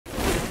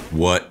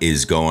What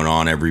is going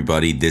on,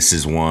 everybody? This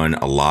is one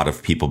a lot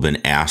of people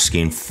been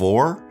asking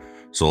for.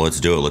 So let's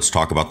do it. Let's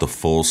talk about the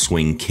Full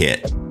Swing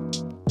Kit.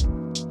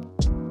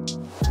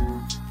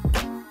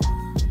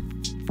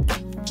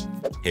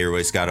 Hey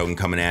everybody, Scott Oden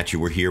coming at you.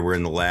 We're here, we're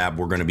in the lab.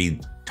 We're going to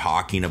be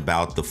talking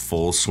about the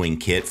Full Swing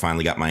Kit.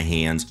 Finally got my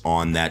hands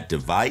on that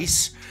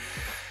device.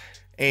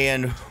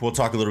 And we'll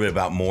talk a little bit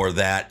about more of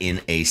that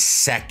in a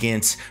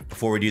second.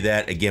 Before we do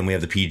that, again, we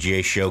have the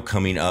PGA show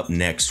coming up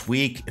next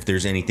week. If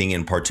there's anything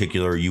in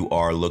particular you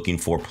are looking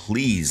for,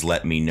 please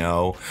let me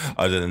know.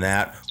 Other than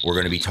that, we're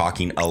going to be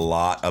talking a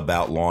lot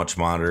about launch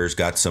monitors.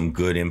 Got some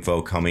good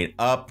info coming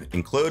up,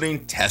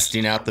 including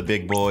testing out the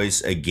big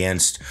boys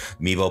against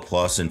Mevo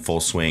Plus and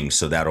Full Swing.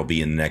 So that'll be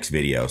in the next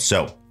video.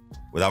 So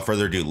without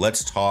further ado,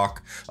 let's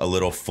talk a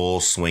little Full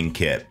Swing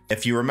Kit.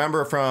 If you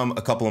remember from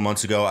a couple of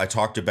months ago, I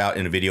talked about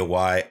in a video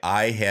why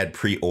I had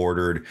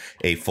pre-ordered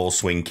a Full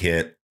Swing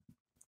Kit.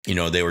 You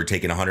know, they were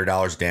taking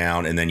 $100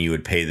 down and then you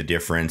would pay the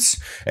difference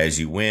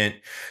as you went.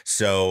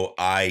 So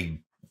I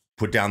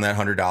put down that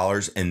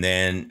 $100 and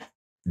then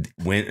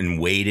went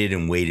and waited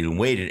and waited and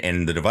waited,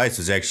 and the device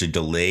was actually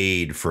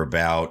delayed for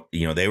about,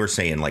 they were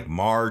saying like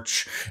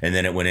March, and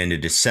then it went into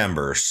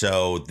December.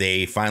 So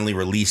they finally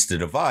released the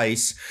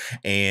device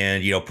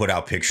and put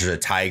out pictures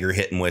of Tiger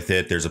hitting with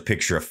it. There's a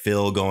picture of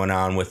Phil going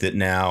on with it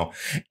now,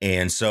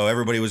 and so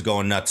everybody was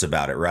going nuts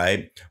about it,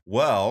 right?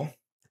 Well,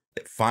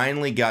 it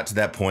finally got to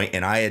that point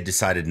and I had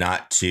decided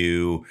not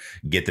to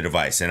get the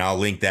device, and I'll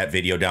link that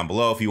video down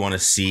below if you want to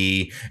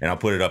see, and I'll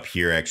put it up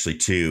here actually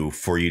too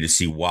for you to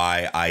see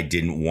why I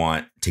didn't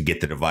want to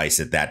get the device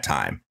at that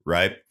time,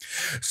 right?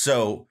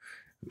 So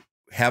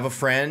have a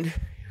friend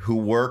who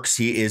works,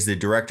 he is the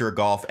director of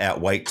golf at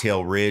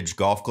Whitetail Ridge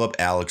Golf Club,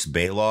 Alex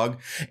Baylog,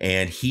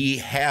 and he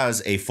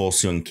has a Full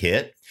Swing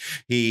Kit.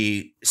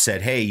 He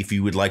said, hey, if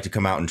you would like to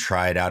come out and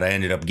try it out, I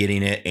ended up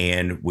getting it,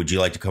 and would you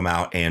like to come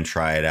out and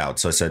try it out?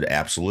 So I said,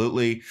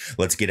 absolutely.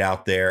 Let's get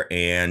out there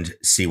and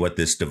see what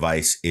this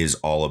device is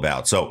all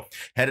about. So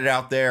headed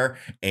out there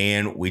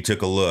and we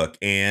took a look,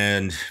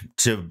 and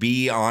to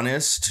be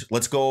honest,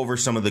 let's go over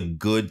some of the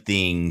good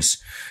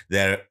things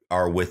that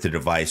are with the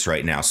device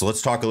right now. So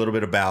let's talk a little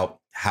bit about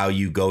how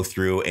you go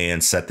through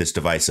and set this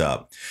device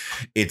up.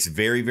 It's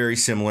very, very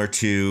similar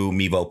to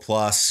Mevo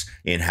Plus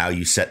in how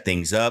you set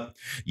things up.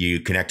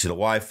 You connect to the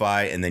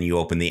Wi-Fi and then you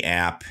open the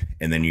app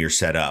and then you're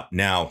set up.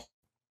 Now,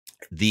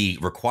 the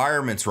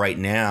requirements right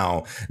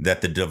now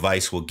that the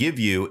device will give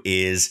you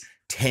is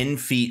 10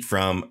 feet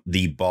from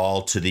the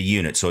ball to the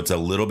unit. So it's a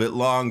little bit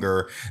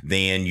longer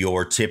than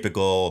your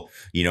typical,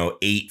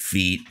 8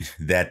 feet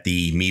that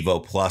the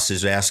Mevo Plus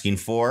is asking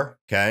for.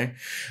 Okay.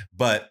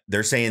 But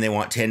they're saying they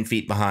want 10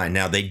 feet behind.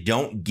 Now, they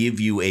don't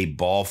give you a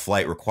ball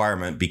flight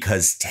requirement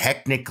because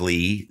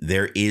technically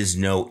there is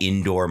no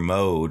indoor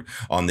mode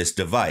on this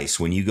device.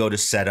 When you go to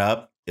set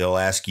up, it'll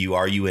ask you,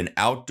 are you in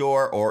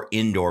outdoor or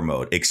indoor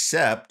mode?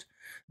 Except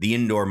the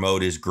indoor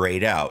mode is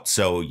grayed out,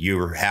 so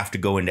you have to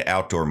go into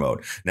outdoor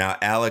mode. Now,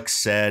 Alex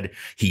said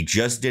he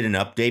just did an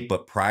update,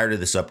 but prior to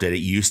this update, it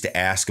used to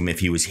ask him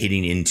if he was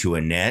hitting into a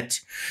net,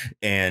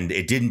 and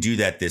it didn't do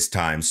that this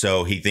time.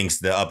 So he thinks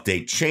the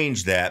update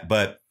changed that,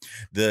 but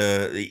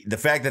the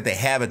fact that they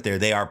have it there,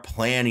 they are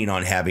planning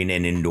on having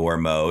an indoor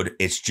mode.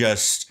 It's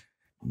just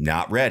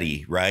not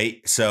ready,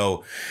 right?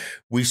 So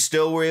we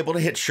still were able to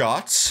hit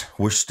shots.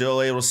 We're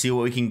still able to see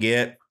what we can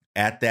get.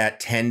 At that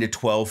 10 to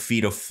 12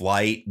 feet of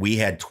flight, we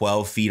had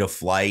 12 feet of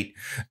flight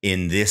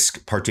in this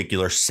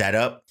particular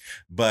setup,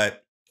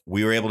 but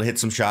we were able to hit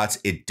some shots.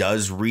 It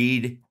does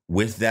read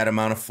with that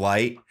amount of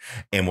flight,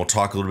 and we'll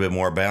talk a little bit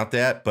more about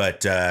that,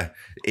 but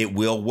it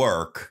will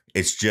work.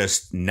 It's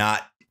just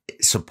not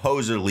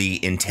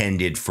supposedly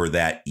intended for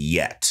that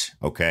yet.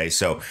 Okay,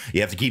 so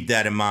you have to keep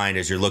that in mind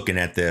as you're looking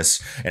at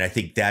this, and I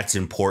think that's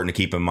important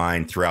to keep in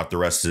mind throughout the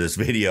rest of this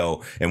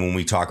video. And when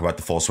we talk about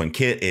the Full Swing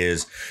Kit,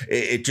 is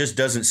it just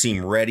doesn't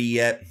seem ready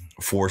yet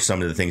for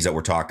some of the things that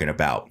we're talking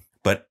about.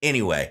 But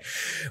anyway,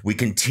 we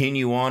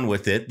continue on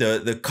with it.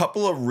 The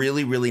couple of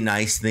really, really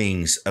nice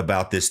things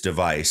about this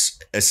device.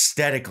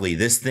 Aesthetically,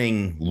 this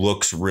thing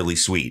looks really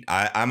sweet.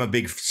 I'm a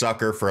big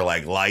sucker for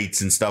like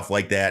lights and stuff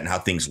like that and how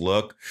things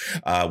look.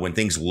 When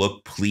things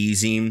look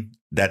pleasing,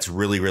 that's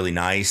really, really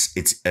nice.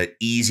 It's an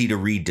easy to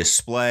read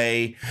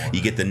display.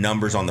 You get the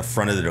numbers on the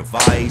front of the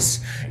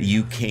device.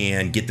 You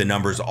can get the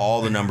numbers,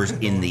 all the numbers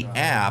in the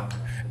app.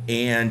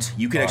 And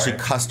you can actually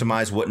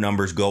customize what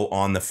numbers go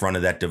on the front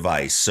of that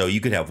device. So you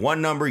could have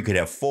one number, you could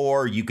have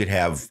 4, you could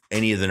have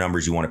any of the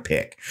numbers you want to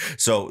pick.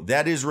 So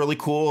that is really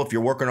cool if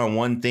you're working on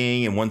one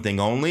thing and one thing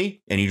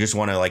only, and you just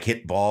want to like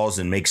hit balls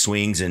and make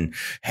swings and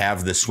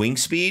have the swing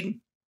speed.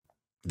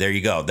 There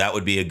you go. That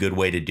would be a good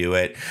way to do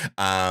it.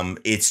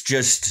 It's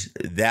just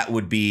that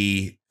would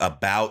be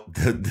about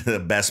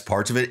the best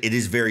parts of it. It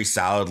is very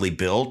solidly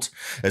built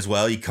as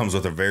well. It comes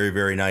with a very,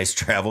 very nice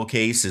travel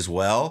case as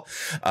well.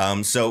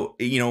 So,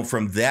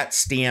 from that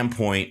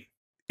standpoint,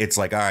 it's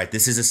like, all right,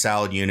 this is a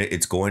solid unit.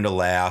 It's going to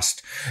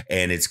last,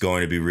 and it's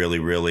going to be really,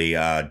 really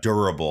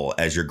durable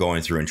as you're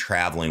going through and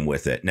traveling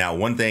with it. Now,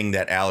 one thing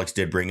that Alex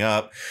did bring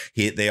up,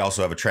 they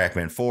also have a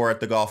TrackMan 4 at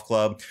the golf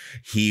club.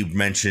 He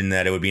mentioned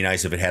that it would be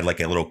nice if it had like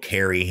a little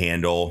carry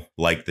handle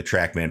like the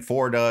TrackMan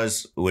 4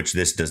 does, which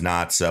this does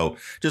not. So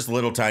just a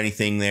little tiny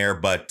thing there.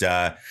 But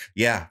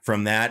yeah,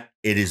 from that,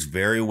 it is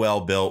very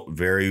well built,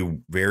 very,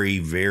 very,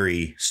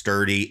 very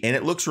sturdy, and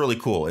it looks really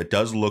cool. It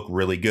does look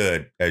really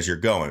good as you're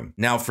going.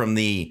 Now, from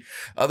the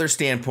other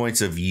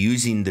standpoints of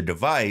using the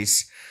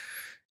device,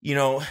 you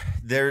know,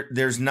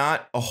 there's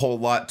not a whole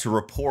lot to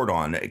report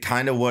on.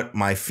 Kind of what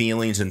my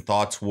feelings and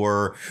thoughts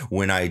were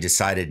when I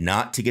decided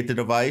not to get the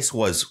device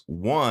was,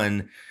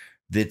 one,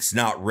 that's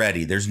not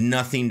ready. There's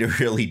nothing to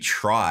really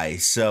try.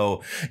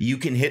 So you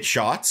can hit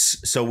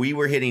shots. So we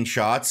were hitting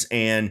shots,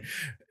 and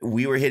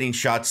we were hitting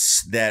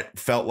shots that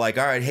felt like,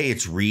 all right, hey,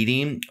 it's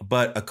reading.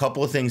 But a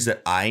couple of things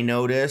that I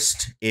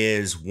noticed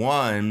is,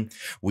 one,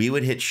 we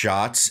would hit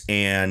shots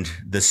and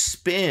the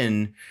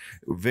spin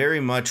very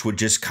much would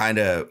just kind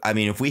of, I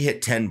mean, if we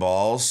hit 10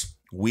 balls,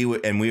 we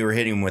were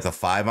hitting them with a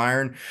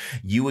 5-iron,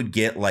 you would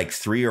get like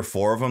 3 or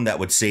 4 of them that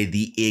would say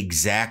the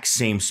exact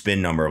same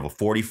spin number of a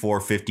 44,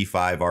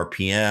 55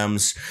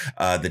 RPMs.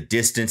 The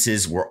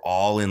distances were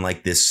all in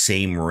like this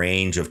same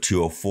range of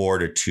 204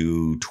 to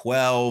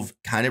 212.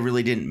 Kind of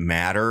really didn't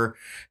matter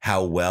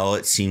how well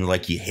it seemed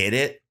like you hit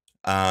it.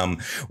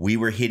 We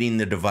were hitting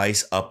the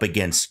device up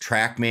against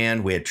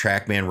TrackMan. We had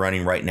TrackMan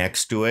running right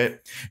next to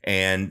it,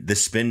 and the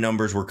spin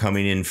numbers were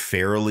coming in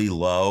fairly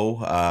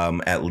low,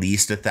 at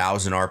least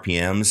 1,000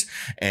 RPMs,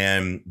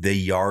 and the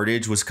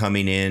yardage was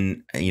coming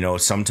in, you know,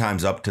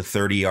 sometimes up to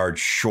 30 yards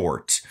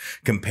short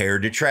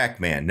compared to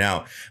TrackMan.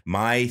 Now,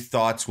 my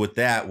thoughts with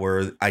that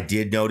were, I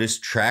did notice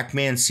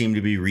TrackMan seemed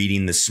to be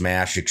reading the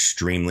smash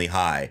extremely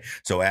high.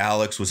 So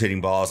Alex was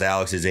hitting balls.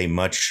 Alex is a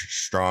much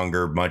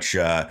stronger, much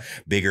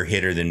bigger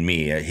hitter than me.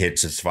 It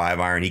hits his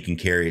 5-iron. He can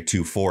carry a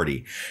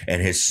 240.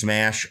 And his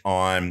smash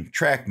on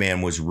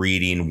TrackMan was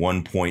reading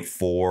 1.44,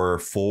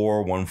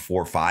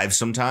 1.45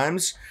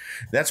 sometimes.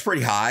 That's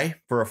pretty high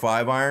for a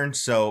 5-iron.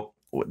 So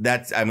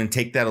that's, I'm going to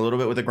take that a little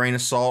bit with a grain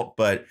of salt.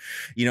 But,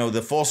 you know,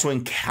 the Full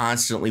Swing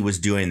constantly was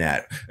doing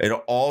that. It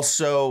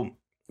also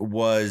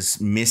was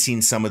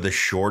missing some of the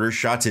shorter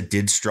shots. It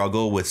did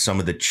struggle with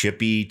some of the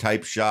chippy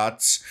type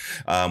shots.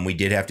 We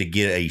did have to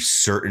get a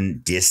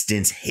certain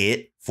distance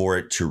hit for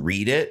it to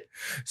read it.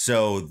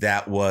 So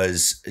that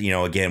was, you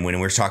know, again, when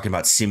we're talking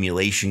about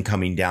simulation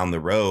coming down the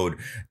road,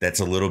 that's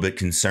a little bit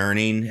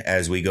concerning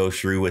as we go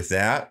through with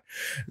that.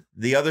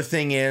 The other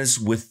thing is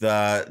with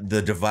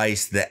the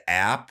device, the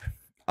app.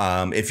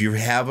 If you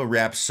have a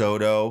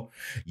Rapsodo,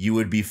 you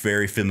would be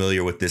very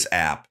familiar with this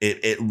app.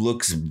 It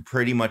looks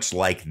pretty much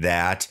like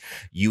that.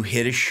 You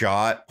hit a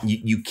shot,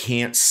 you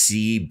can't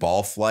see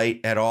ball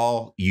flight at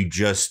all. You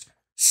just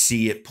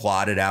see it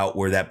plotted out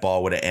where that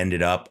ball would have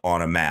ended up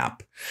on a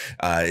map,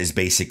 is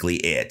basically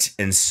it.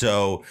 And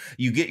so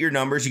you get your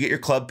numbers, you get your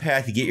club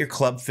path, you get your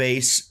club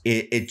face.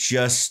 It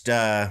just,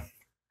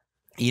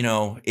 you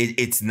know,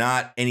 it's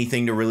not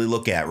anything to really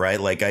look at, right?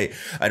 Like I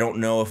don't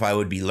know if I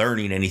would be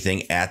learning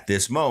anything at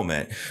this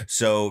moment.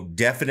 So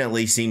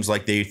definitely seems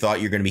like they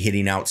thought you're going to be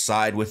hitting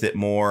outside with it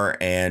more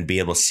and be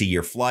able to see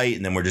your flight.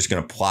 And then we're just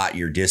going to plot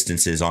your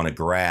distances on a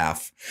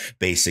graph,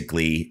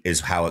 basically,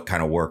 is how it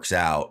kind of works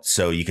out.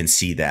 So you can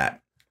see that.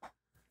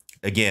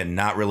 Again,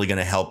 not really going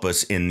to help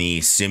us in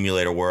the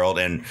simulator world.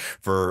 And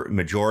for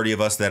majority of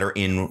us that are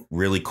in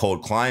really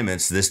cold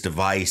climates, this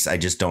device, I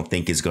just don't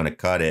think is going to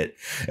cut it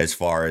as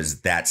far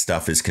as that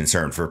stuff is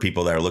concerned. For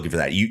people that are looking for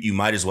that, you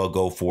might as well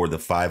go for the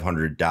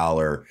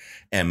 $500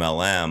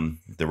 MLM,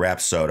 the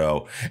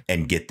Rapsodo,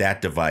 and get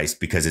that device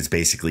because it's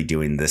basically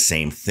doing the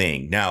same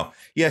thing. Now,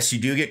 yes, you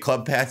do get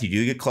club path, you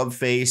do get club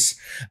face.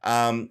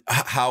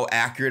 How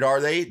accurate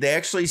are they? They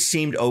actually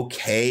seemed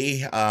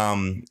okay.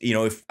 You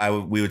know, if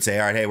we would say,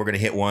 all right, hey, we're going to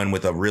hit one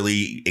with a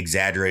really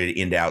exaggerated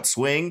in to out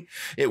swing,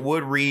 it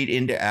would read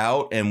in to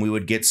out, and we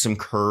would get some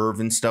curve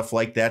and stuff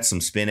like that,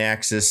 some spin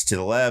axis to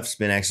the left,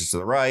 spin axis to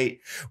the right.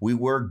 We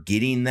were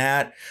getting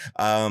that.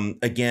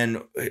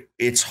 Again,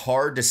 it's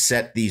hard to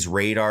set these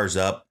radars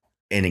up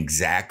and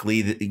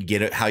exactly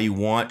get it how you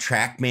want.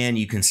 TrackMan,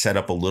 you can set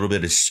up a little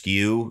bit of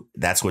skew.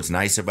 That's what's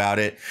nice about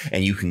it.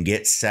 And you can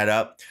get set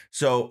up.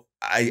 So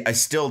I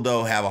still,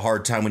 though, have a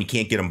hard time when you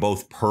can't get them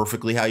both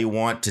perfectly how you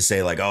want to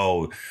say, like,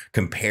 oh,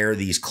 compare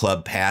these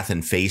club path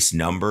and face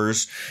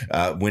numbers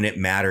when it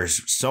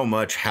matters so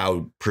much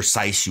how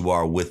precise you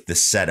are with the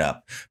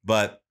setup.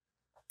 But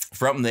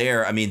from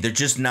there, I mean, there's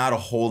just not a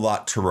whole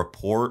lot to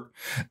report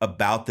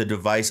about the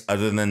device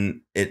other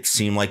than it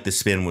seemed like the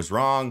spin was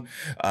wrong,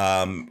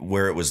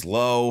 where it was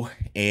low,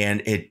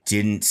 and it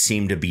didn't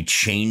seem to be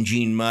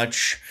changing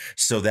much.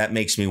 So that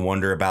makes me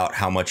wonder about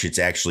how much it's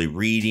actually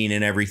reading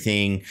and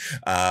everything.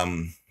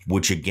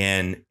 Which,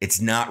 again,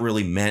 it's not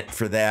really meant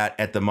for that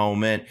at the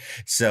moment.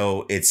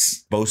 So it's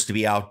supposed to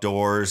be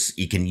outdoors.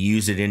 You can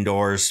use it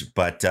indoors,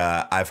 but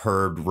I've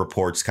heard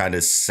reports kind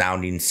of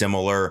sounding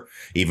similar,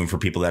 even for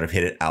people that have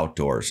hit it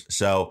outdoors.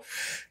 So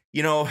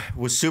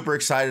Was super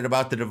excited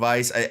about the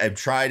device. I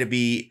try to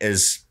be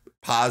as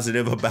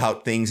positive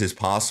about things as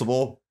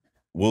possible.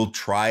 We'll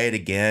try it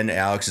again.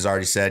 Alex has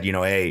already said,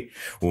 hey,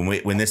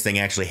 when this thing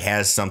actually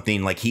has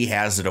something, like he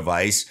has a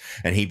device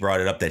and he brought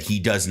it up that he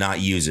does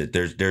not use it.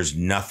 There's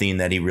nothing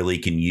that he really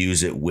can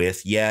use it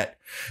with yet.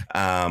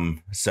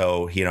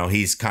 So,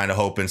 he's kind of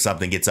hoping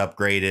something gets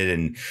upgraded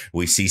and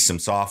we see some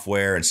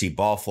software and see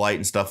ball flight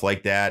and stuff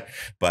like that.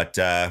 But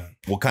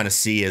we'll kind of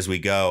see as we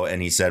go.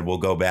 And he said, we'll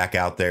go back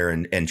out there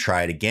and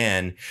try it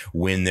again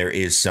when there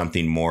is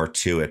something more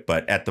to it.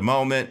 But at the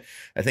moment,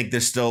 I think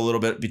there's still a little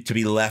bit to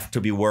be left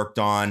to be worked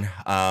on.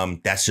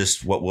 That's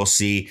just what we'll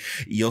see.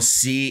 You'll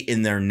see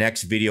in their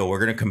next video, we're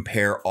going to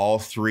compare all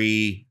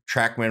three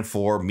TrackMan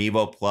 4,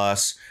 Mevo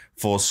Plus,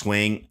 Full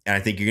Swing, and I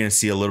think you're going to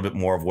see a little bit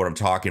more of what I'm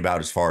talking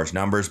about as far as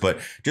numbers, but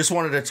just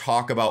wanted to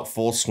talk about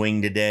Full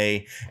Swing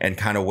today and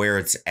kind of where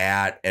it's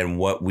at and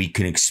what we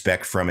can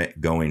expect from it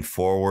going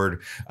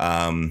forward.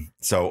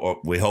 So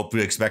we hope to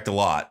expect a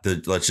lot.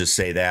 Let's just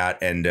say that,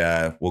 and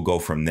we'll go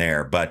from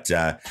there. But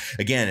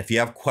again, if you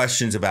have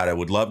questions about it, I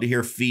would love to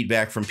hear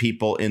feedback from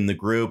people in the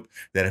group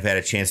that have had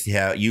a chance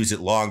to use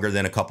it longer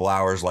than a couple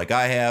hours like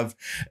I have.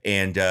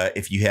 And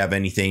if you have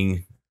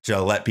anything to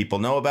let people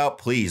know about,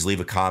 please leave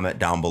a comment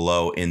down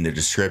below in the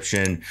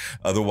description.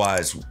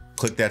 Otherwise,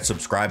 click that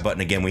subscribe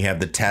button. Again, we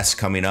have the test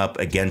coming up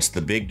against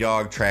the big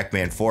dog,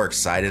 TrackMan 4.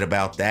 Excited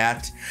about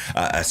that,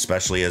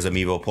 especially as a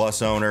Mevo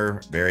Plus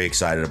owner. Very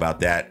excited about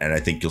that, and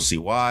I think you'll see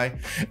why.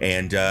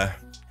 And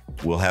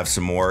we'll have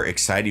some more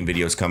exciting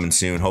videos coming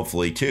soon,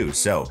 hopefully, too.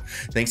 So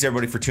thanks,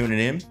 everybody, for tuning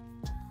in.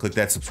 Click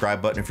that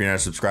subscribe button if you're not a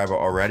subscriber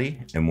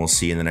already, and we'll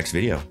see you in the next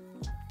video.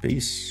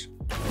 Peace.